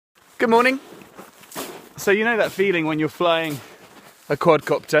Good morning. So you know that feeling when you're flying a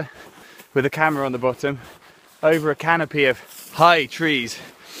quadcopter with a camera on the bottom over a canopy of high trees.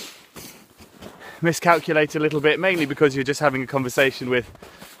 Miscalculate a little bit, mainly because you're just having a conversation with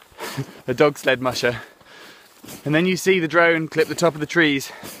a dog sled musher, and then you see the drone clip the top of the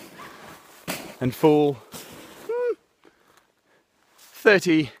trees and fall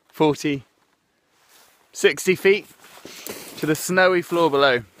 30, 40, 60 feet to the snowy floor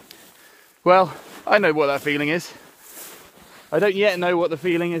below. Well, I know what that feeling is. I don't yet know what the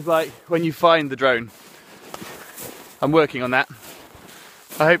feeling is like when you find the drone. I'm working on that.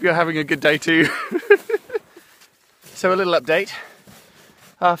 I hope you're having a good day too. So a little update.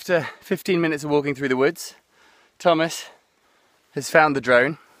 After 15 minutes of walking through the woods, Thomas has found the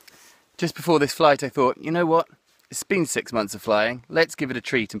drone. Just before this flight I thought, you know what? It's been 6 months of flying. Let's give it a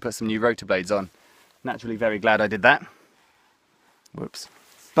treat and put some new rotor blades on. Naturally very glad I did that. Whoops.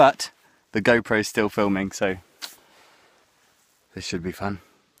 But the GoPro's still filming, so this should be fun.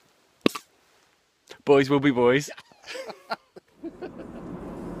 Boys will be boys.